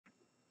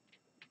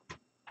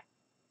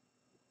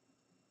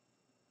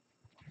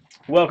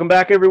Welcome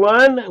back,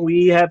 everyone.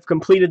 We have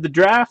completed the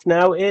draft.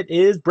 Now it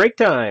is break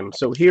time.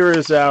 So here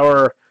is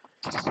our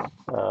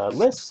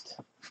list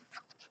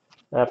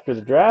after the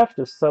draft.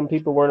 If some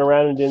people weren't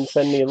around and didn't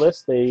send me a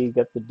list, they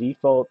got the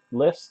default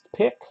list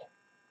pick.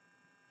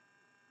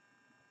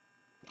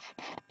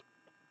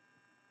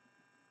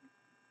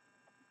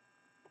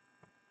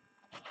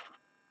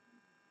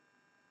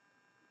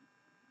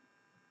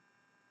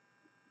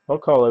 I'll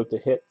call out the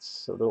hits,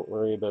 so don't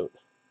worry about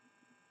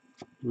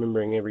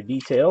remembering every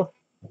detail.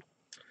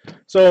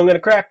 So I'm going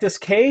to crack this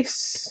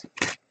case,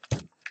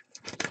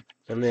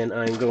 and then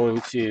I'm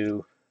going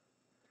to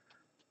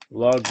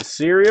log the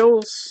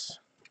serials,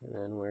 and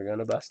then we're going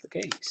to bust the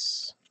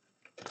case.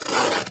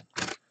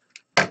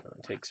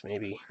 It takes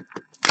maybe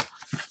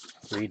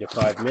 3 to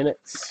 5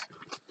 minutes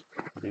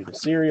to do the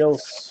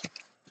serials.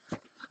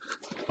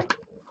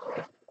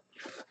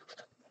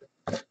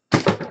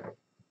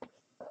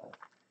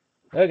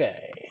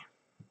 Okay.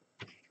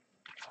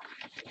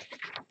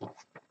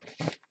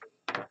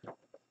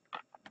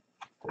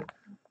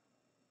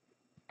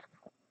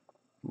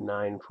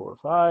 Nine, 4,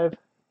 5.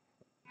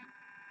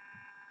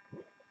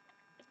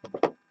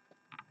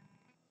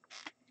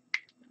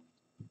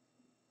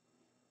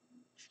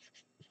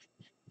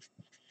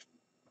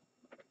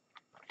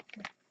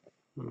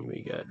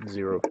 We got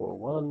 0, 4,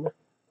 1.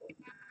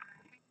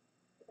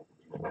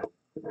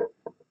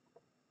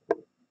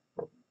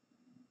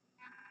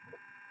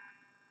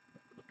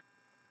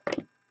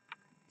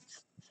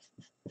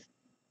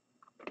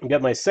 I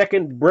got my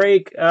second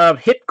break of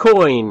hit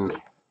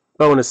coin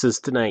bonuses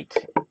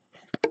tonight.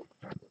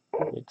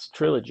 It's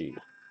Trilogy.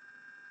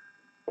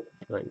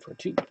 9, 4,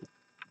 2.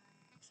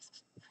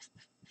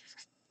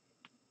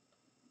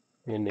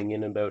 Ending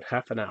in about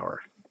half an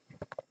hour.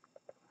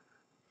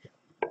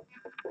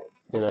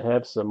 And I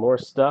have some more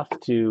stuff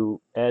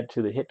to add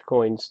to the hit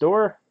coin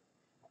store.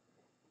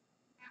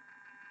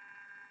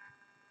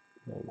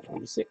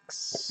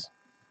 946.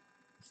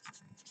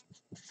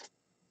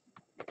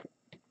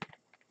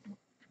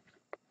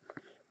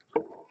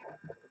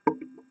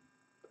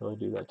 Probably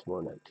do that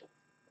tomorrow night.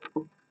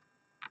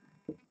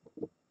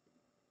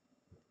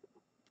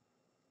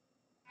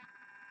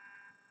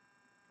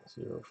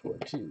 Zero, 4,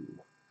 2.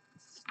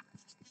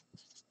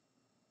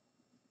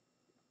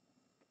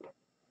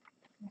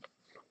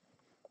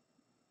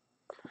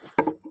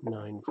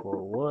 9,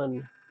 4,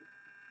 1.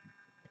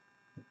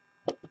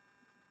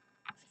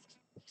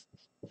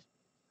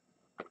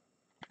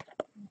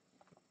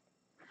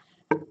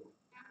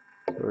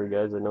 Sorry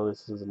guys, I know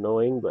this is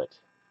annoying, but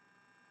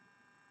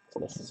it's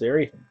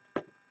necessary.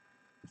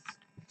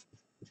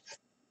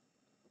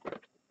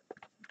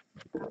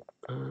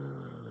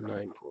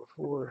 9, 4,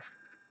 4.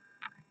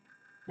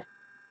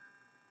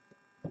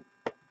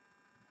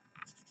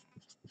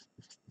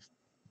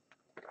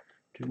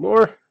 Two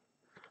more.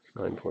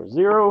 9, 4,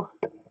 0.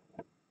 I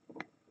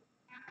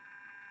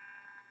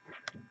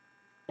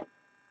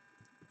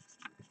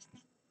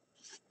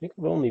think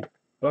I've only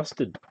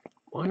busted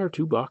 1 or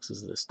 2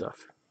 boxes of this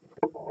stuff.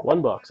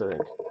 1 box, I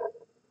think.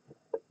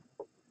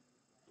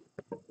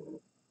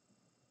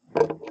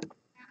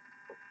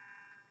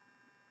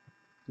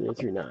 0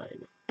 through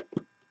 9.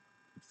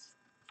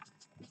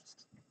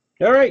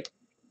 All right,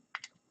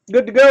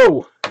 good to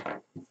go.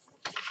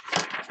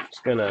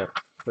 Just gonna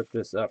put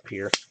this up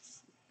here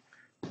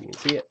so you can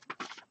see it.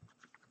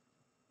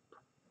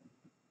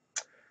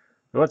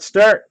 Let's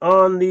start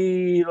on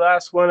the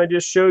last one I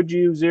just showed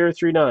you, 0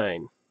 through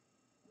 9.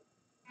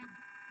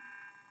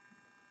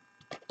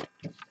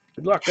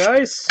 Good luck,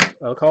 guys.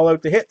 I'll call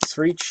out the hits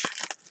for each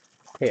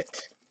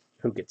hit.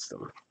 Who gets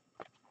them?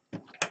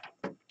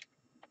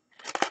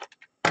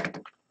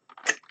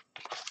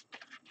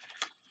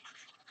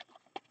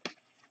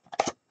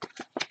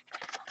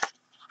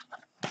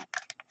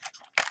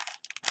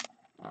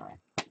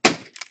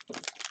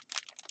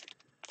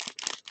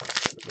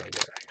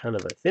 Kind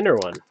of a thinner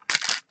one.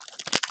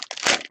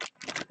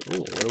 Ooh,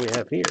 what do we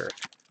have here?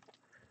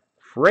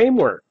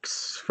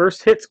 Frameworks.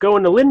 First hit's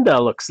going to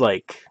Linda, looks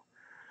like.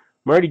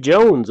 Marty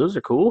Jones, those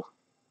are cool.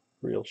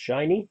 Real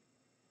shiny.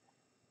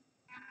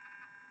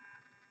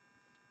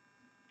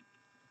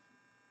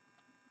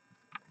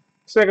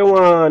 Second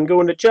one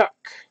going to Chuck.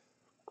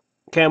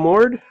 Cam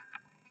Ward.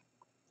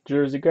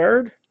 Jersey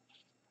guard.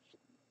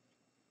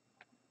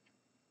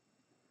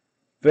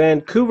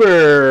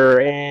 Vancouver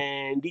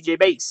and DJ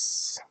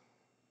Bass.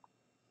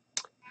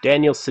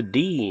 Daniel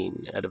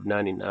Sedin out of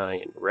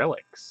 99.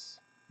 Relics.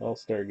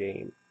 All-Star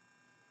game.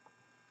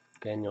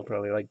 Daniel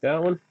probably liked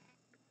that one.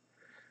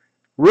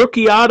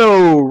 Rookie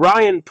auto,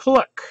 Ryan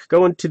Pulock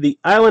going to the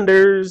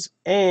Islanders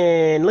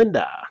and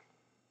Linda.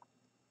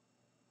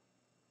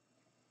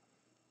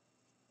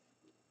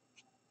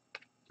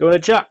 Going to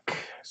Chuck.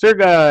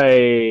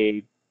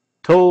 Sergei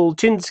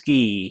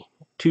Tolchinsky,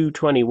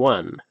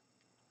 221.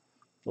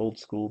 Old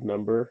school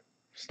number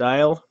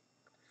style.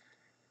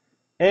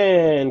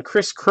 And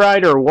Chris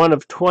Kreider, 1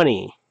 of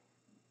 20.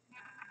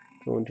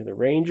 Going to the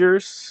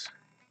Rangers.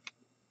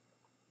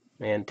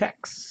 And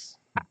Tex.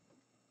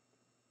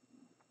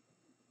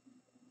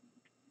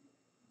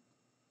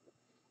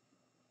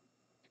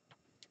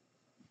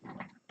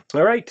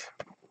 All right,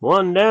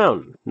 one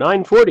down,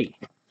 940.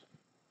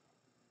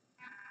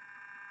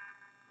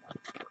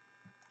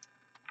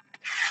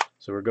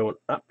 So we're going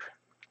up.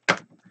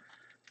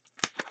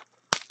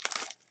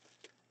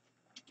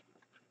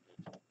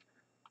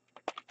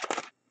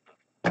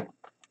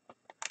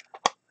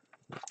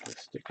 The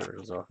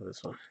sticker is off of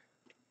this one.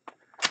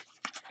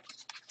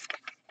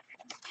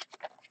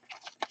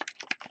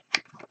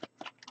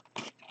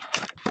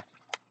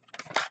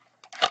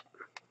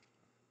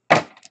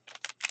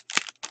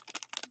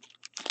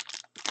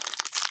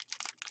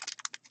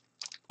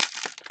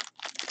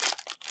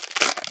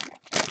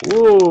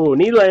 Ooh,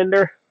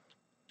 Nylander.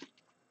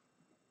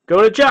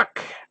 Go to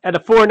Chuck at a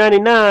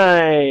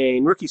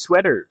 $4.99. Rookie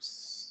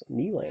sweaters.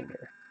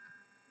 Nylander.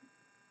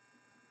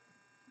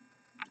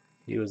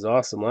 He was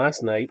awesome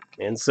last night,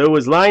 and so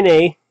was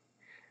Line.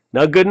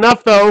 Not good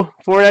enough though.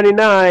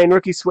 $4.99.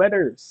 Rookie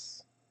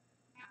sweaters.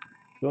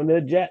 Going to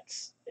the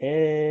Jets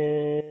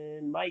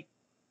and Mike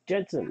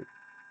Jensen.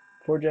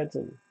 For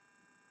Jensen.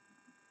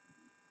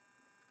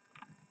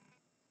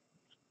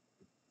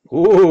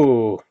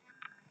 Ooh,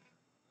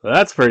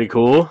 that's pretty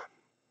cool.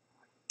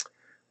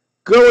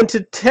 Going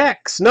to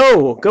Tex.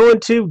 No, going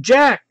to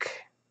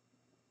Jack.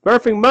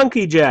 Barfing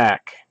Monkey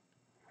Jack.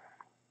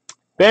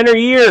 Banner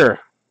year.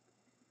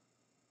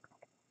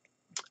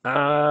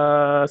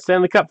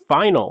 Stanley Cup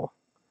final.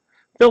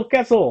 Phil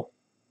Kessel.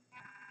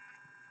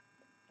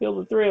 Feel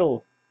the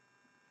thrill.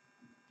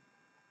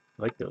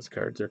 I like those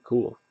cards. They're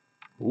cool.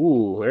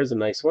 Ooh, there's a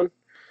nice one.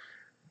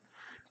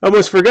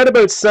 Almost forgot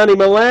about Sonny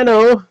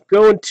Milano.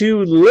 Going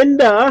to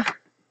Linda.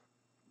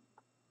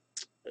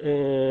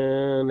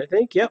 And I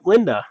think, yep,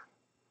 Linda.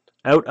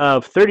 Out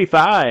of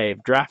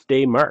 35 draft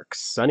day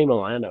marks. Sonny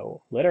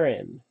Milano. Letter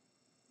N.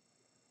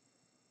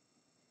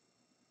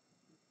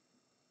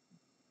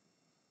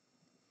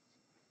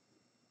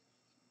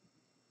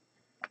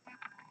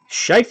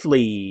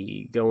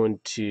 Shifley going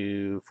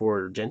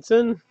for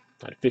Jensen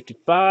at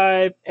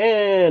 55.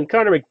 And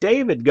Connor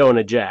McDavid going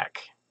to Jack.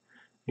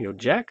 You go,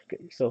 Jack,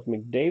 get yourself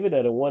McDavid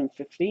at a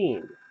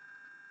 115.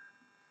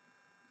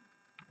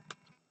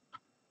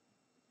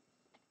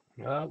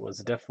 That was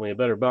definitely a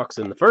better box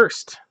than the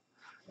first.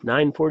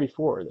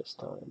 944 this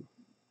time.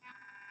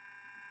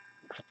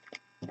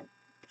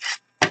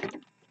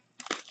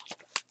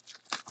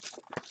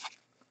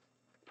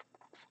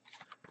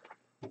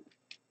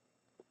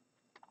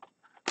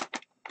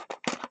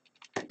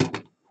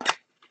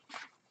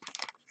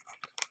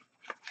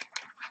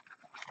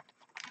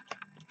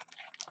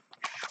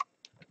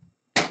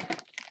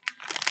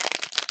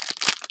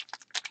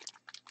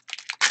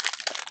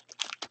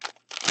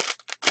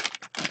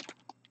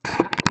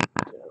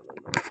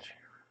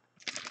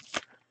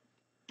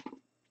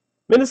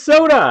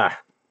 Minnesota.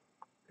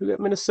 Who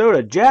got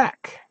Minnesota?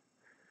 Jack.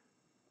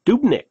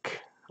 Dubnik.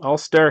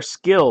 All-Star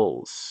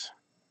Skills.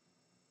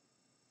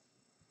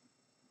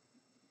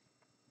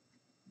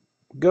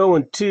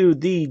 Going to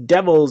the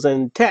Devils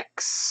and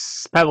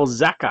Tex. Pavel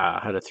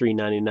Zacha had a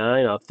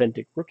 $3.99.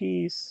 Authentic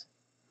Rookies.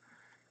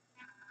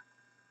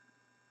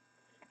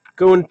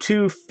 Going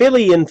to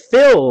Philly and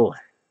Phil.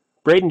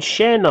 Braden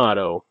Shen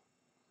auto.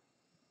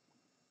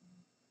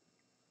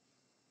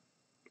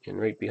 And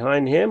right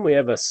behind him, we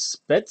have a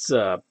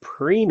Spezza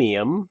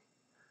Premium.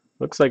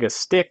 Looks like a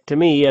stick to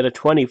me at a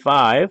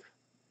 25.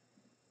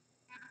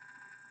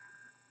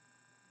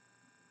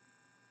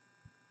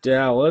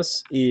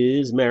 Dallas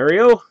is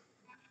Mario.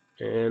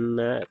 And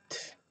that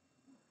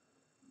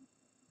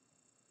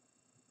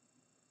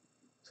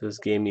says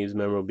game used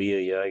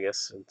memorabilia. I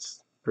guess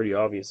it's pretty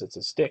obvious it's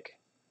a stick.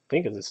 I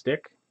think it's a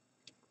stick.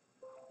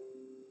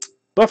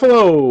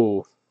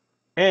 Buffalo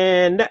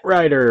and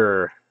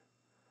Netrider.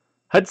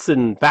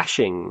 Hudson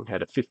Bashing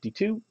had a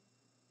 52.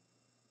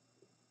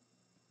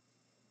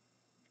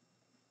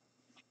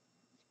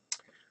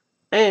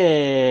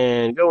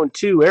 And going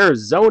to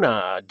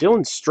Arizona,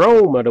 Dylan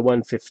Strome at a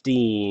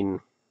 115.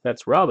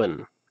 That's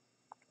Robin.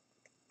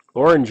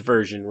 Orange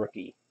version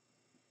rookie.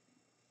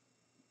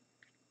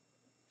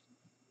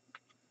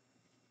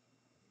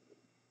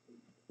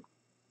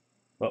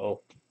 Uh-oh.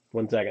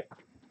 1 second.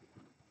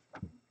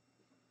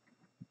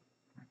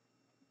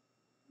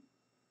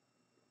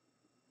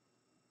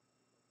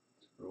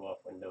 Screw off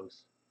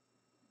Windows.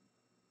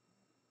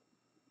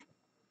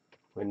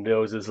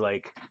 Windows is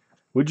like,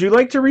 would you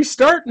like to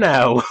restart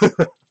now?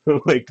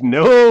 Like,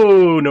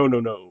 no, no, no,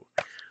 no.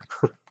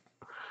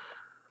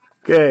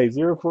 Okay,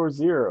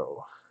 040.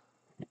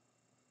 I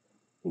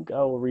think I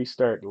will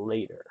restart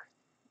later.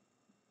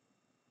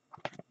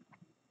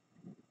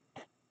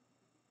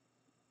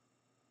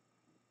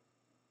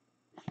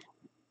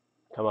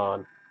 Come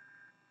on.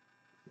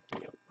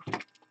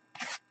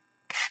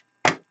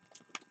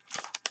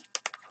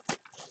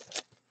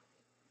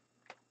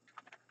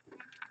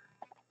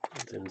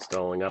 It's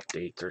installing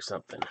updates or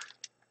something.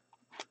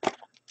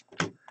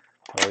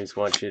 I always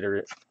want you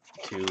to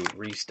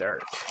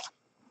restart.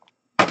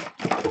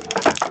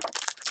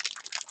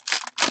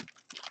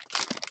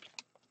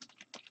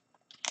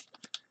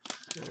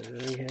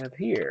 We have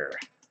here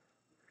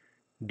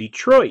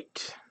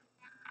Detroit.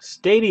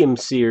 Stadium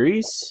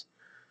Series.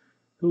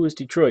 Who was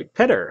Detroit?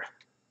 Petter.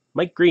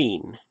 Mike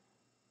Green.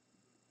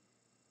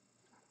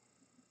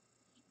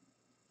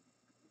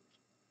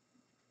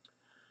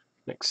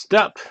 Next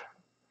up,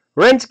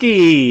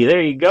 Renski.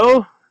 There you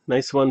go.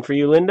 Nice one for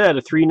you, Linda, at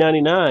a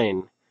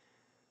 $3.99.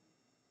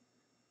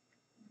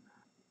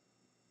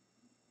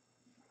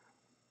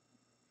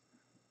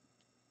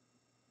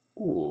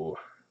 Ooh.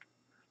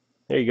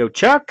 There you go,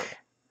 Chuck.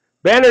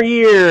 Banner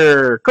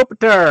year,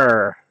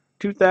 Kopitar.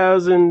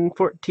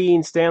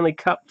 2014 Stanley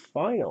Cup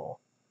Final.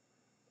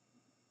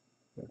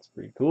 That's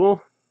pretty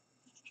cool.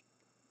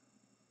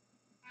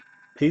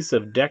 Piece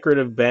of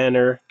decorative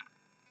banner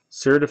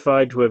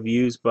certified to have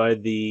used by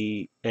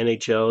the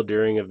NHL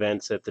during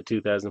events at the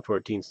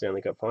 2014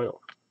 Stanley Cup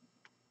Final.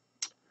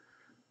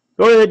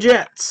 Going to the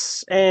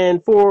Jets.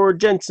 And for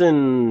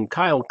Jensen,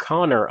 Kyle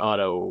Connor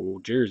auto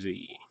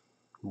jersey.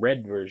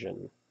 Red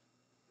version.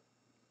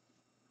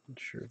 Not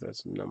sure if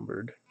that's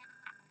numbered.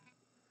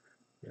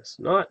 Guess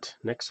not.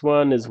 Next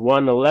one is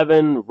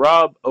 111,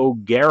 Rob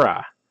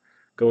O'Gara.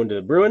 Going to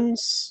the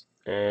Bruins.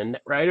 And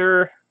Net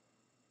Rider.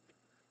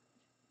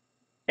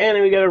 And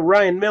then we got a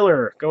Ryan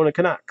Miller going to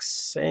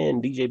Canucks.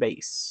 And DJ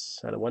Bass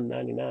out of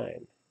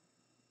 199.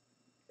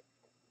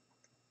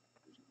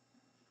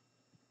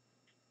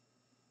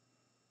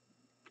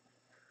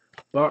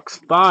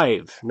 Box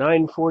 5,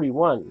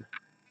 941.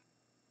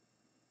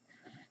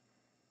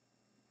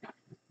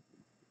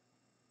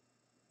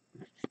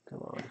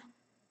 Come on.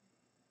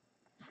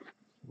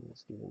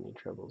 It's giving me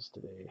troubles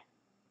today.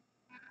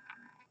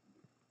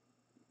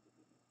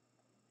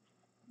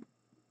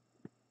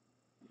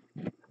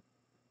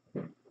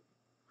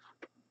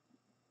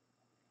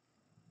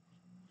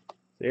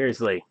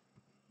 Seriously.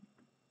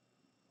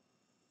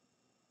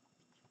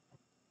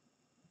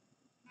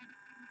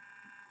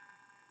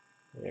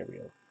 There we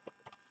go.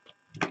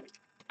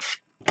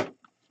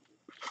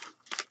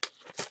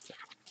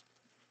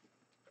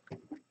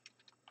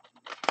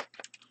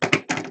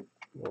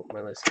 Oh,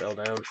 my list fell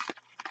down.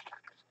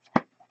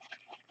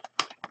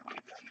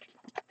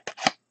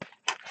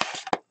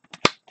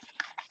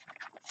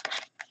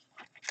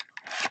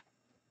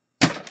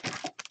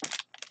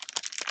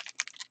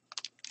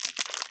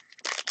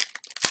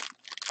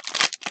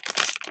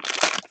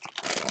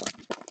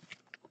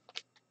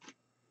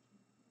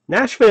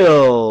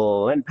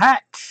 Nashville and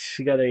Pat.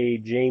 We got a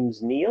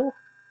James Neal,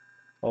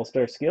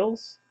 All-Star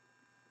Skills.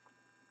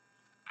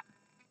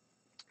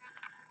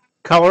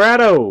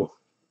 Colorado.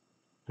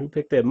 Who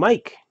picked that?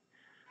 Mike.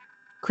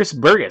 Chris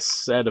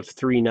Burgess out of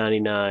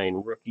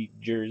 399 rookie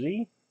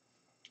jersey.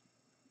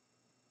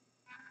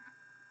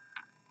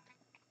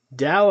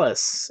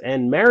 Dallas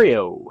and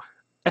Mario.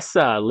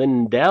 Essa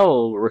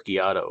Lindell rookie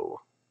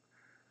auto.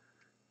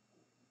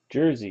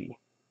 Jersey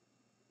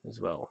as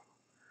well.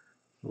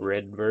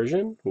 Red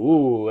version.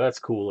 Ooh, that's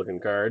a cool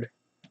looking card.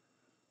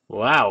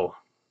 Wow.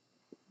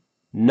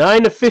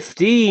 9 of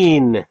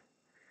 15.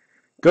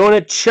 Going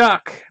to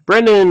Chuck.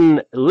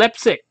 Brendan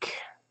Lepsick.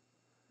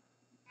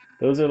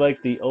 Those are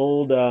like the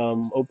old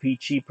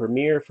OPC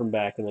Premier from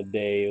back in the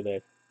day.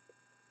 That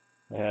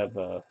I have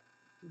a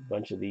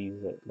bunch of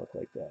these that look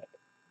like that.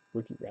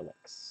 Rookie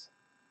relics.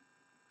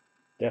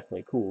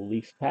 Definitely cool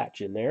Leaf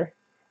patch in there.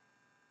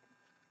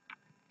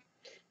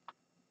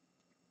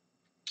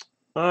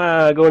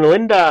 Going to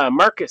Linda.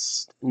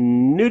 Marcus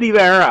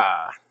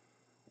Nudivera.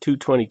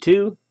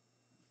 222.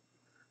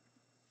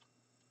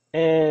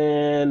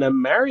 And a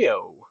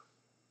Mario.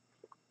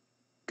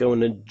 Going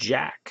to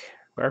Jack.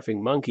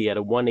 Barfing Monkey at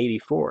a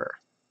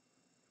 184.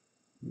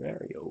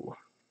 Mario.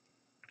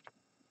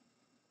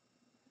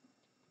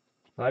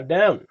 5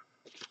 down.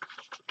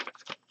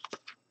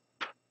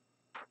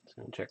 Let's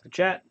go check the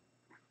chat.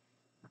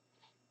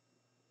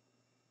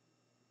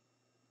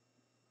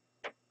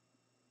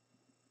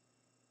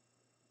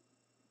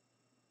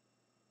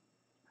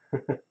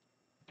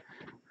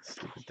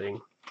 Stupid thing.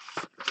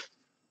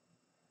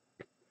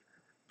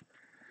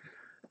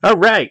 All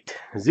right.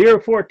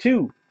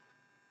 042.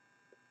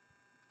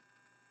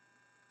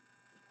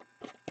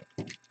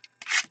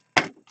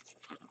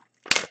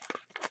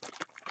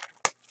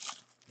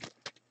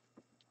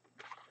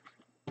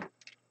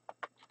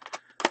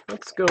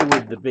 Let's go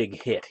with the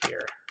big hit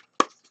here.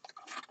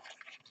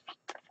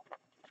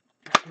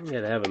 We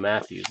gotta have a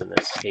Matthews in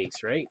this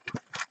case, right?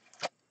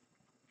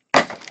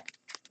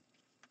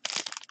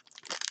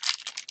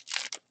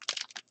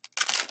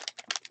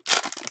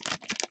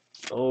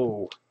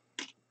 Oh.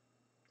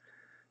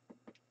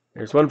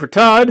 There's one for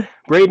Todd.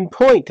 Braden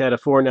Point out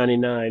of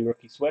 499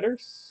 rookie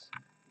sweaters.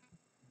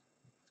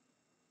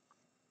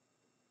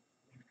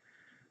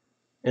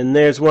 And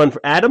there's one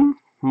for Adam.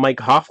 Mike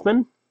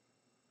Hoffman.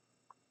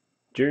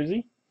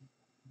 Jersey.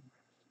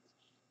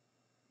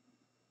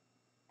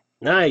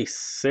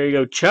 Nice. There you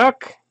go,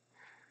 Chuck.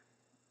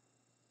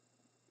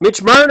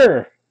 Mitch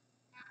Marner.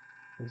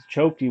 He's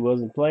choked. He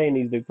wasn't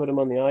playing. They put him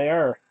on the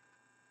IR.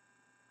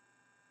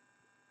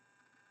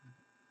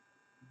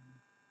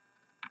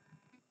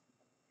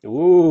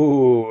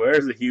 Ooh,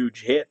 there's a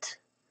huge hit.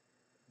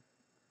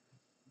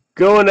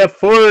 Going up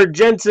for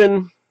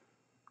Jensen.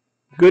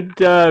 Good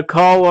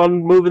call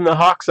on moving the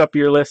Hawks up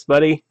your list,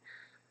 buddy.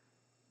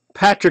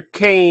 Patrick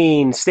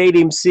Kane,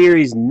 Stadium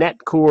Series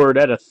net cord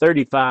at a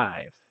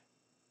 35.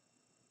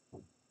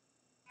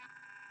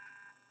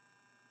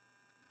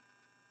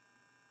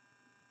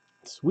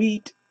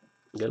 Sweet.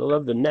 Gotta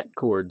love the net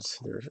cords.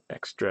 They're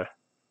extra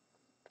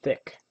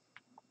thick.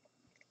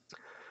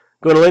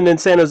 Going to Linden,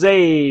 San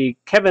Jose,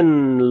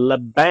 Kevin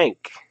LeBanc.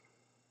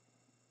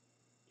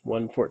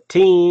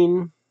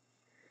 114.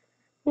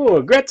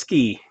 Oh,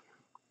 Gretzky.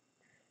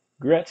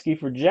 Gretzky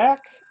for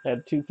Jack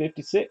at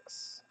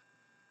 256.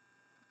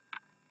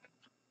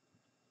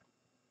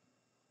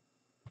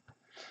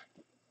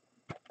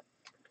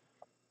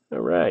 All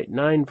right,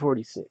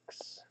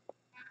 946.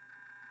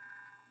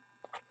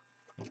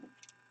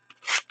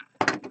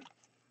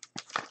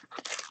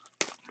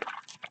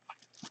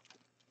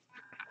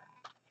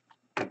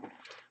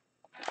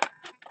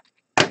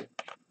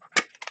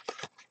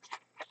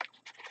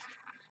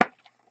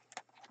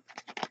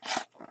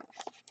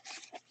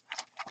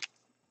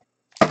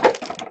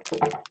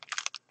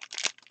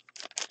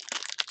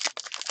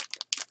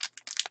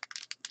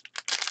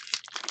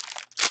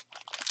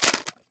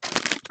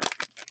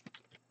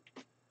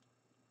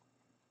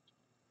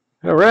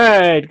 All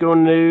right,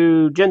 going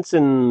to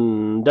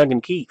Jensen,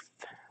 Duncan Keith,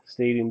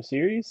 Stadium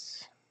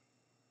Series.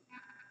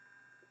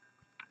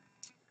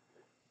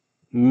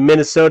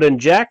 Minnesota and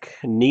Jack,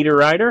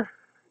 Niederreiter,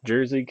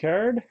 jersey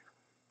card.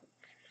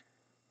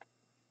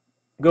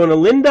 Going to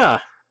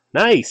Linda,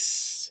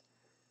 nice.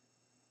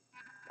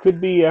 Could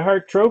be a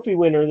Hart Trophy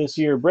winner this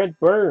year, Brent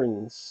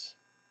Burns.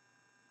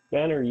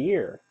 Banner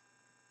year.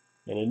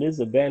 And it is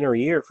a banner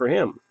year for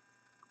him.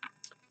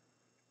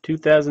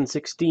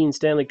 2016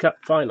 Stanley Cup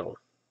Final.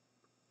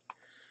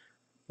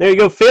 There you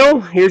go,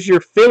 Phil. Here's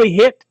your Philly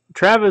hit.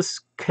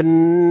 Travis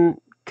Konecny.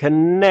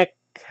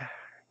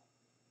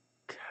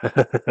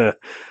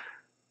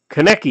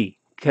 Konecny.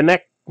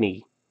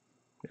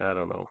 I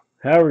don't know.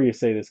 However you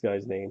say this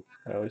guy's name.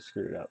 I always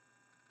screw it up.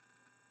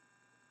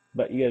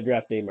 But you got to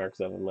draft name marks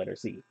of him, letter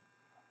C.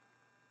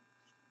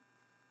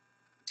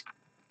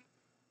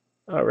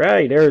 All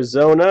right,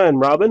 Arizona and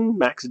Robin.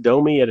 Max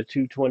Domi at a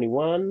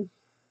 221.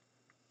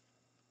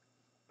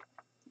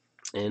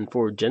 And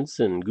for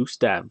Jensen,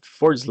 Gustav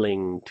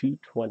Forsling,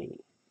 220.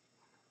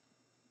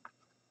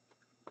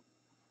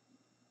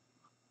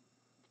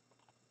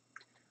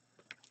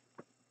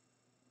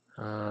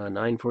 Uh,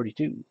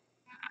 942.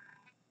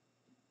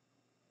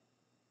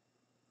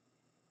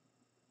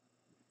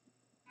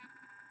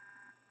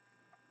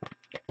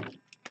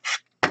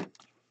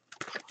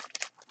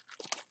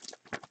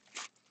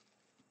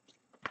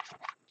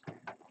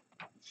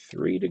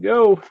 Three to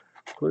go,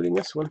 including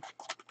this one.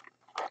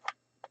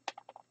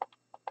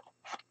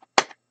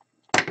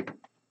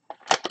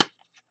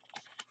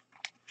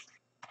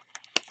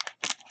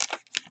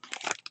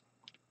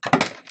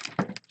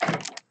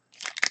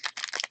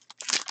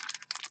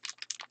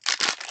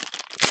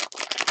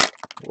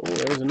 Oh,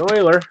 there's an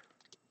Oiler.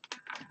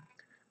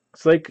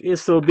 Looks like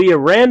this will be a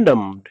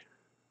randomed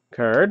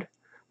card.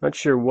 Not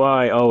sure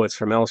why. Oh, it's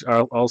from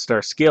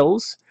All-Star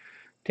Skills.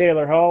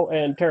 Taylor Hall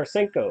and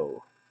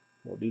Tarasenko.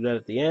 We'll do that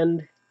at the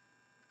end.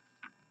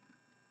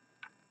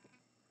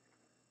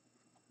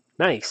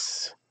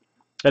 Nice.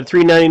 At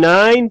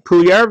 $3.99,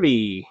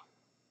 Puljujarvi.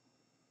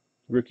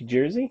 Rookie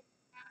jersey.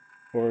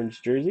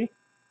 Orange jersey.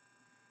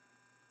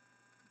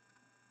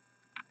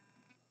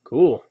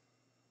 Cool.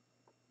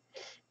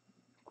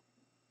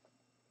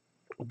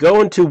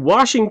 Going to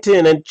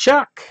Washington and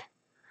Chuck.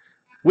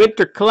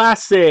 Winter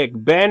Classic,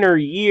 banner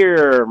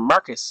year,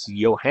 Marcus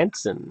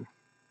Johansson.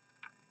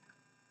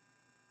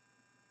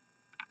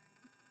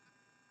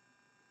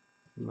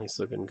 Nice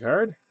looking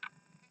card.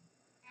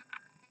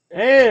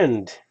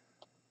 And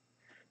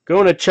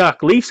going to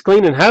Chuck, Leafs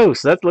cleaning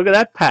house. Look at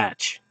that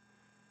patch.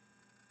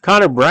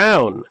 Connor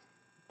Brown,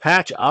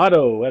 patch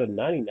auto at a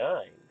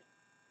 99.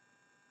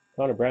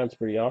 Connor Brown's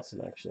pretty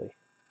awesome, actually.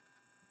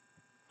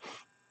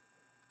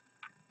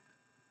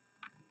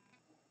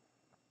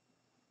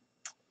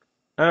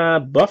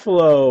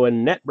 Buffalo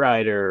and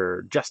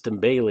Netrider, Justin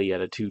Bailey at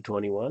a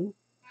 221.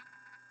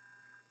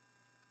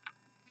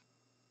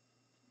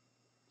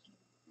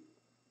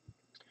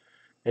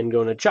 And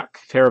going to Chuck,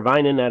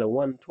 Teravainen at a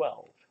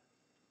 112.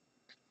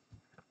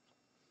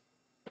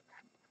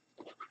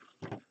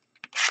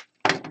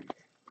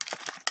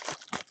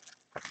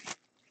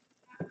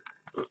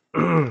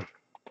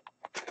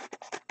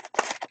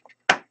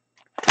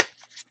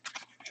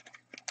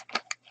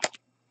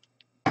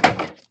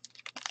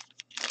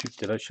 Shoot,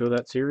 did I show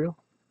that cereal?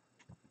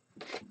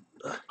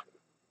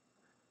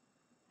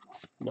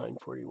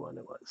 941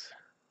 it was.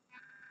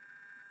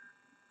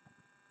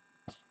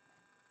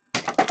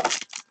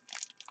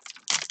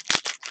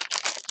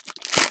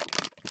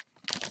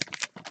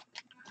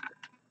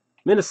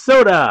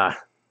 Minnesota,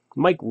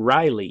 Mike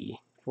Riley,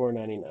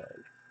 $4.99.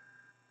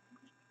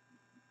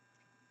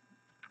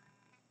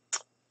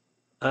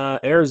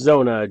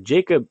 Arizona,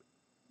 Jacob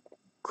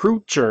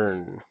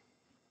Cruchun,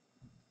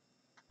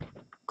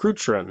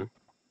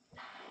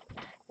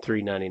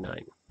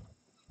 $3.99.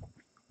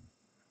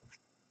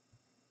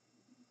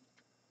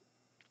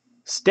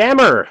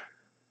 Stammer.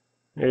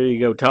 There you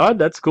go, Todd.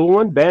 That's a cool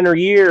one. Banner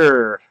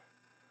Year.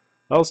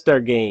 All-Star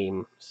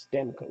Game.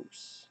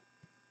 Stamkos.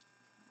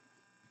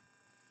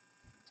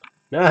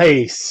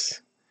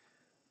 Nice.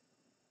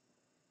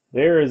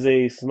 There is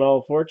a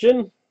small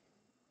fortune.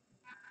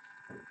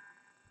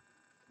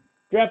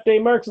 Draft Day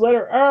Marks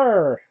letter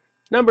R.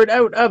 Numbered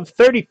out of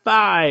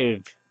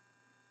 35.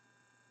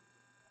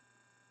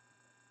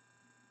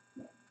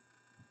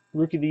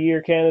 Rookie of the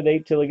Year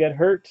candidate till he got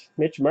hurt.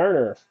 Mitch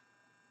Marner.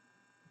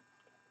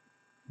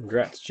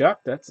 Congrats,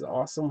 Chuck. That's an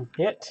awesome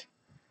hit.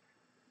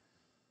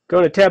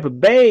 Going to Tampa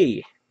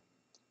Bay.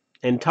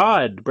 And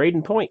Todd,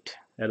 Braden Point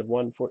out of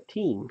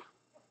 114.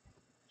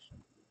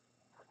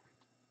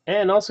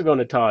 And also going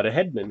to Todd, a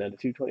Hedman out of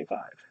 225.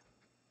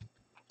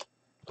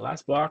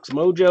 Last box,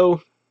 Mojo,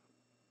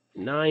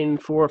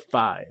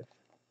 945.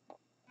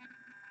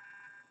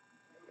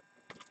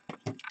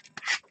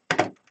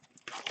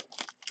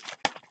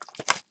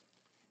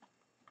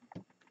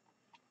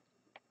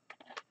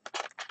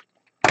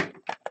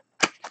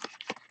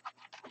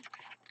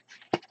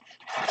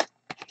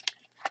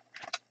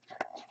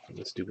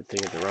 The stupid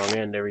thing at the wrong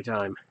end every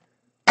time.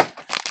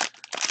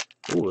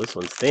 Ooh, this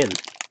one's thin.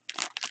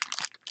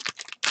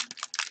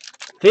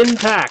 Thin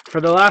pack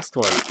for the last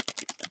one.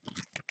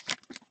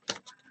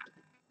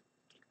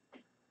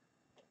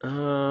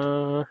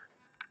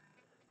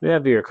 We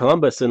have here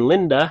Columbus and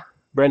Linda,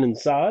 Brennan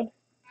Saad.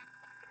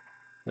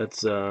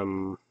 That's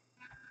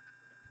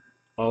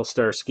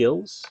All-Star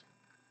Skills.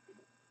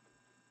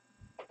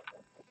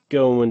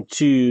 Going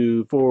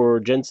to for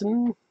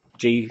Jensen,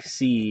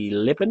 J.C.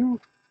 Lippin,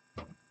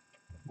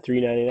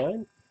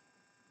 $3.99.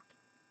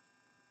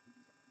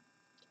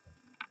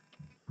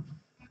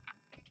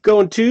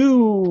 Going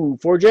to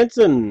for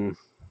Jensen,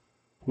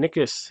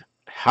 Nicholas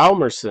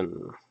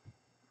Halmerson.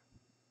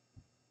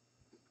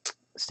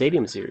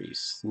 Stadium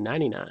Series,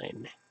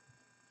 $99.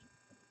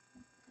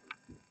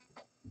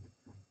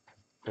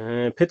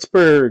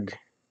 Pittsburgh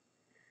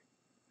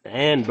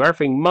and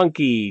Barfing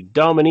Monkey,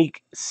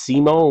 Dominique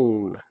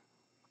Simone.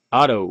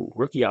 Auto,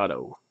 rookie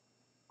auto.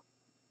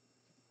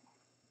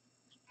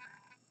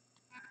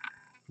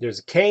 There's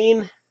a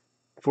Kane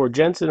for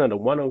Jensen at a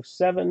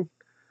 107.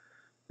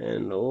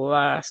 And the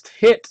last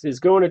hit is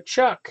going to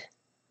Chuck.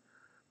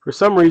 For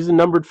some reason,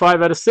 numbered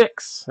 5 out of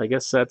 6. I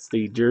guess that's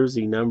the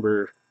jersey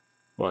number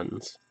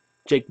ones.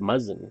 Jake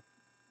Muzzin.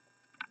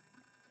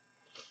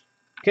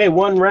 Okay,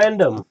 one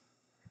random.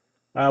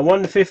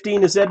 1 to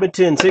 15 is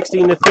Edmonton.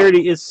 16 to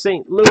 30 is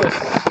St. Louis.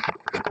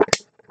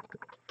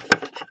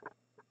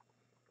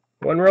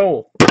 One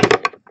roll.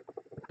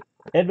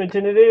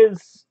 Edmonton it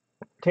is.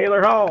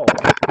 Taylor Hall.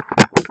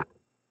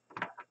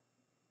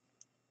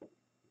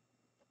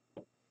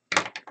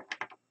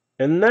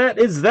 And that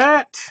is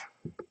that.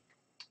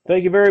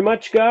 Thank you very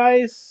much,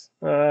 guys.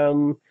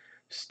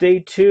 Stay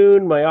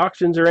tuned. My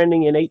auctions are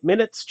ending in 8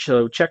 minutes,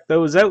 so check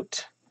those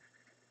out.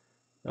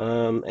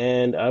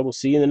 And I will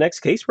see you in the next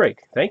case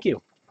break. Thank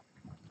you.